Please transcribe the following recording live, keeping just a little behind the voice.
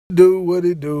Do what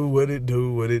it do, what it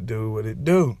do, what it do, what it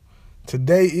do.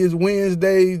 Today is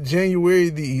Wednesday, January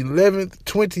the 11th,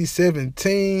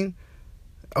 2017.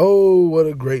 Oh, what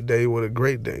a great day, what a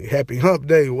great day. Happy hump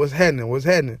day. What's happening? What's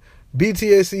happening?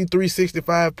 BTSC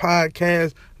 365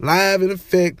 podcast, live in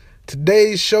effect.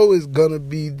 Today's show is going to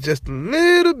be just a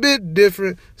little bit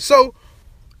different, so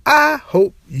I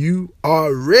hope you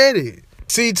are ready.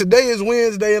 See, today is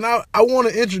Wednesday, and I want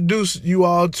to introduce you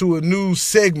all to a new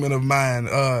segment of mine.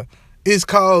 It's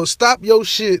called Stop Your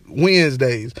Shit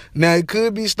Wednesdays. Now, it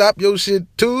could be Stop Your Shit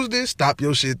Tuesday, Stop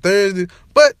Your Shit Thursday,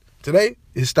 but today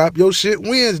is Stop Your Shit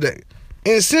Wednesday.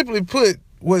 And simply put,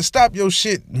 what Stop Your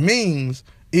Shit means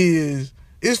is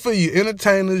it's for your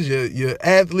entertainers, your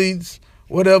athletes,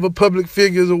 whatever, public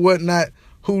figures or whatnot,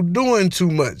 who doing too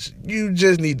much. You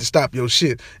just need to stop your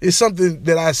shit. It's something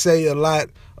that I say a lot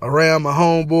around my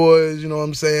homeboys, you know what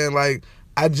I'm saying? Like,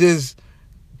 it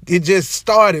just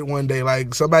started one day.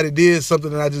 Like, somebody did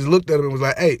something and I just looked at them and was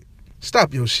like, hey,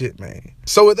 stop your shit, man.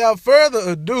 So without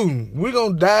further ado, we're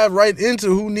going to dive right into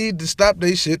who need to stop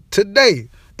their shit today.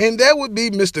 And that would be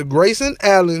Mr. Grayson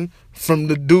Allen from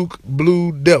the Duke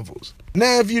Blue Devils.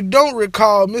 Now, if you don't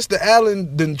recall, Mr.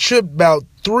 Allen done tripped about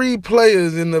 3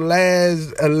 players in the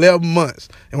last 11 months.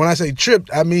 And when I say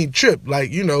tripped, I mean tripped.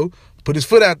 Like, put his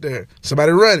foot out there.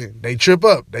 Somebody running. They trip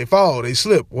up. They fall. They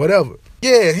slip. Whatever.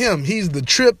 Yeah, him. He's the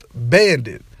trip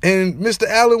bandit. And Mr.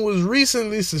 Allen was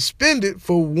recently suspended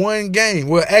for 1 game.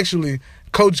 Well, actually,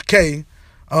 Coach K,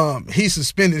 he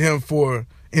suspended him for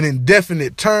an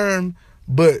indefinite term.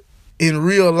 But in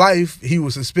real life, he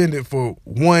was suspended for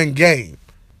 1 game.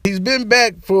 He's been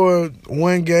back for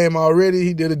 1 game already.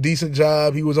 He did a decent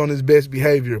job. He was on his best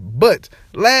behavior. But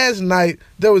last night,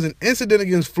 there was an incident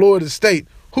against Florida State,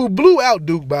 who blew out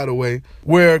Duke, by the way,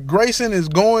 where Grayson is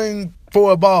going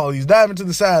for a ball. He's diving to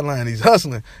the sideline. He's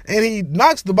hustling. And he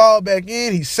knocks the ball back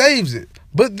in. He saves it.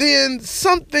 But then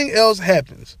something else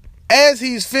happens. As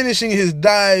he's finishing his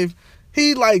dive,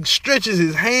 he stretches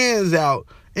his hands out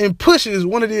and pushes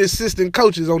one of the assistant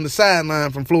coaches on the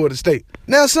sideline from Florida State.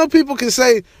 Now, some people can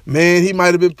say, man, he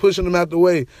might have been pushing him out the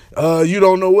way. You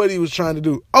don't know what he was trying to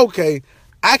do. Okay,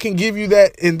 I can give you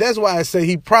that, and that's why I say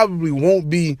he probably won't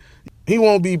be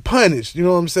punished, you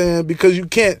know what I'm saying? Because you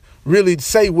can't really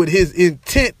say what his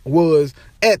intent was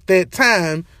at that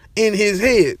time in his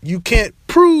head. You can't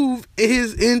prove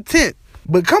his intent.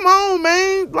 But come on,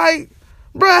 man.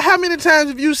 Bruh, how many times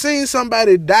have you seen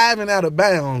somebody diving out of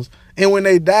bounds, and when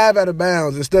they dive out of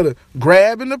bounds, instead of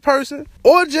grabbing the person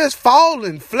or just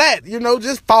falling flat,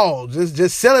 just fall,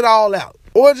 just sell it all out,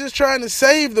 or just trying to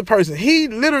save the person, he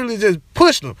literally just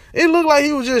pushed him. It looked like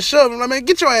he was just shoving him. Man,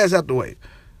 get your ass out the way.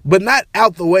 But not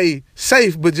out the way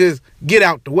safe, but just get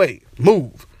out the way.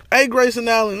 Move. Hey, Grayson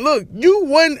Allen, look, you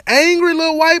one angry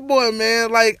little white boy, man.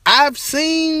 I've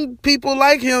seen people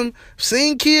like him,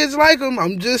 seen kids like him.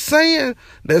 I'm just saying,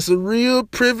 that's a real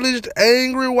privileged,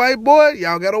 angry white boy.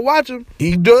 Y'all got to watch him.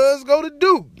 He does go to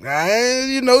Duke.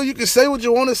 You can say what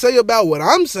you want to say about what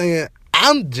I'm saying.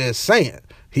 I'm just saying,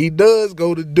 he does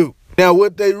go to Duke. Now,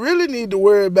 what they really need to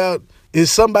worry about is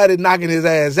somebody knocking his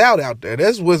ass out there.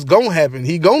 That's what's going to happen.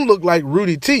 He going to look like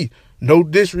Rudy T. No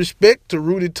disrespect to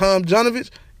Rudy Tomjanovich.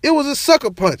 It was a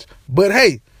sucker punch. But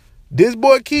hey, this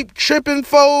boy keep tripping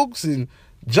folks and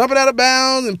jumping out of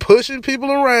bounds and pushing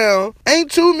people around. Ain't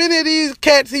too many of these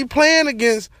cats he playing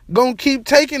against gonna keep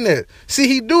taking that. See,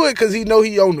 he do it because he know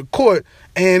he on the court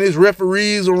and there's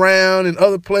referees around and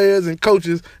other players and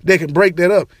coaches that can break that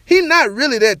up. He not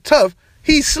really that tough.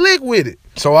 He's slick with it.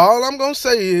 So all I'm going to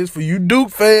say is, for you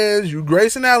Duke fans, you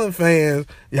Grayson Allen fans,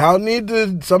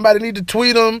 somebody need to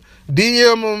tweet him,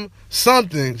 DM him,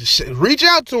 something. Reach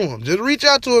out to him. Just reach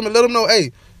out to him and let him know,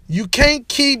 hey, you can't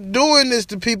keep doing this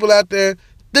to people out there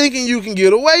thinking you can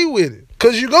get away with it.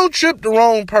 Because you're going to trip the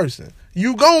wrong person.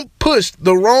 You're going to push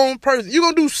the wrong person. You're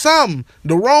going to do something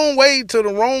the wrong way to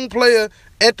the wrong player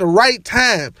at the right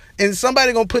time. And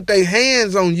somebody going to put their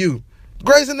hands on you.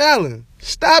 Grayson Allen,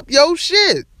 stop your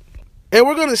shit. And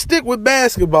we're going to stick with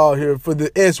basketball here for the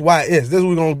SYS. That's what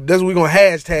we're going to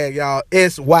hashtag, y'all,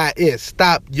 SYS.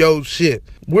 Stop your shit.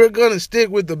 We're going to stick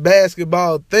with the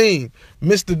basketball theme.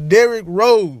 Mr. Derrick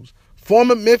Rose,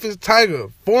 former Memphis Tiger,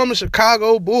 former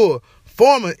Chicago Bull,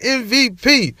 former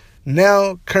MVP,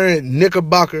 now current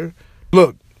Knickerbocker.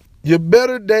 Look, your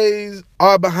better days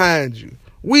are behind you.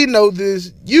 We know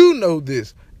this. You know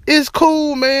this. It's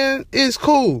cool, man. It's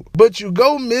cool. But you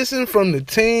go missing from the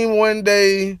team one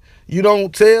day. You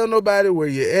don't tell nobody where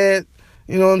you're at.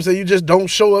 You know what I'm saying? You just don't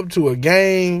show up to a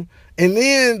game. And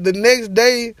then the next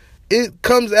day, it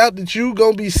comes out that you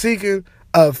going to be seeking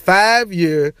a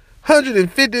 5-year,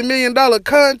 $150 million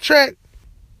contract.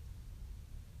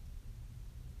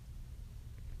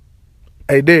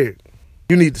 Hey, Derek,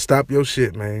 you need to stop your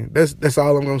shit, man. That's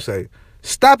all I'm gonna say.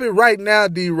 Stop it right now,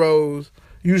 D Rose.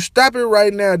 You stop it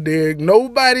right now, Derek.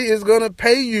 Nobody is gonna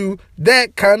pay you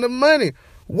that kind of money.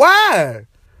 Why?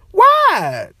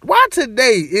 Why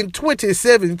today in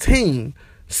 2017,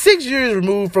 6 years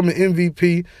removed from an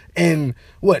MVP and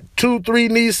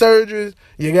 2-3 knee surgeries?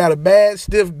 You got a bad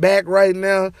stiff back right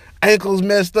now, ankles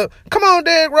messed up. Come on,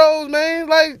 Derrick Rose, man.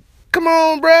 Like, come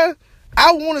on, bruh.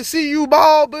 I want to see you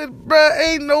ball, but bruh,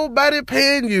 ain't nobody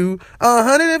paying you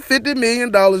 $150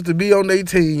 million to be on their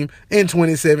team in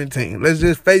 2017. Let's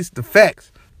just face the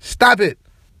facts. Stop it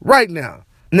right now.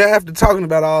 Now, after talking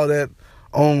about all that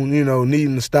on,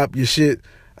 needing to stop your shit,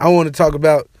 I want to talk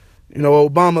about,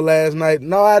 Obama last night.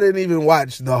 No, I didn't even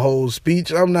watch the whole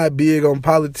speech. I'm not big on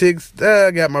politics.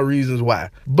 I got my reasons why.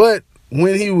 But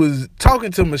when he was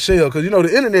talking to Michelle, because,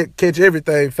 the internet catch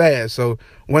everything fast. So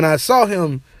when I saw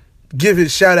him give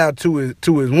his shout out to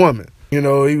his woman,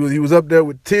 he was up there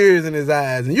with tears in his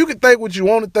eyes. And you can think what you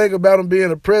want to think about him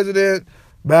being a president,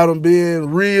 about him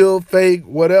being real, fake,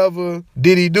 whatever.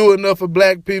 Did he do enough for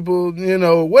black people?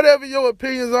 Whatever your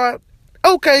opinions are,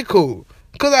 okay, cool.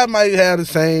 Because I might have the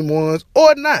same ones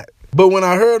or not. But when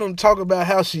I heard him talk about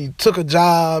how she took a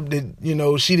job that,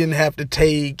 she didn't have to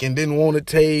take and didn't want to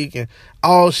take, and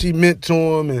all she meant to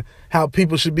him, and how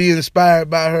people should be inspired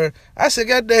by her, I said,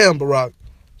 goddamn, Barack.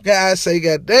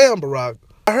 Goddamn, Barack.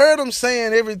 I heard him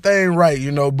saying everything right,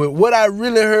 but what I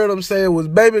really heard him saying was,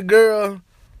 baby girl,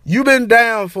 you been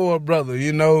down for a brother,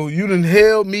 you done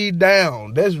held me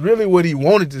down. That's really what he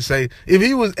wanted to say. If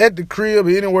he was at the crib or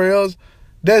anywhere else,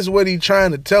 that's what he trying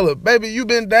to tell her. Baby, you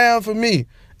been down for me,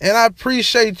 and I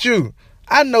appreciate you.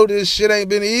 I know this shit ain't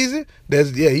been easy.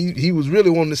 He was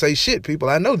really wanting to say shit, people.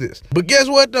 I know this. But guess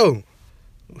what, though?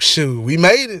 Shoot, we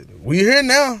made it. We here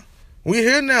now.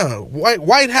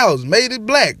 White House made it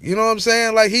black. You know what I'm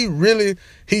saying? Like,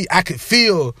 I could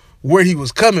feel where he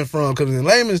was coming from, because in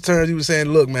layman's terms, he was saying,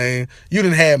 look, man, you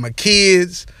done had my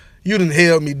kids. You done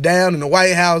held me down in the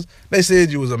White House. They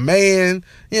said you was a man.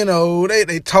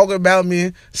 They talking about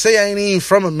me. Say I ain't even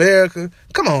from America.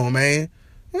 Come on, man.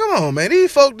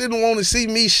 These folk didn't want to see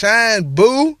me shine,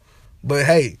 boo. But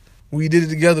hey, we did it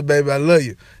together, baby. I love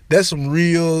you. That's some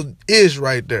real ish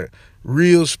right there.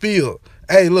 Real spiel.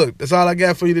 Hey, look, that's all I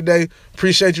got for you today.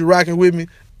 Appreciate you rocking with me.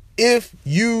 If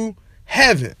you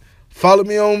haven't, follow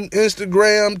me on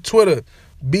Instagram, Twitter,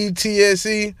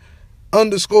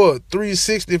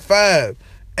 BTSE_365.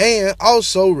 And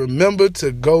also remember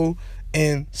to go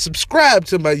and subscribe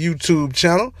to my YouTube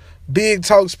channel, Big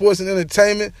Talk Sports and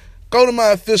Entertainment. Go to my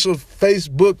official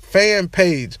Facebook fan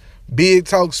page, Big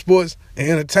Talk Sports and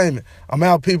Entertainment. I'm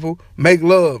out, people. Make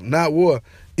love, not war.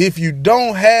 If you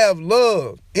don't have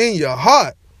love in your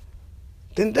heart,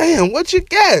 then damn, what you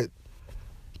got?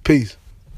 Peace.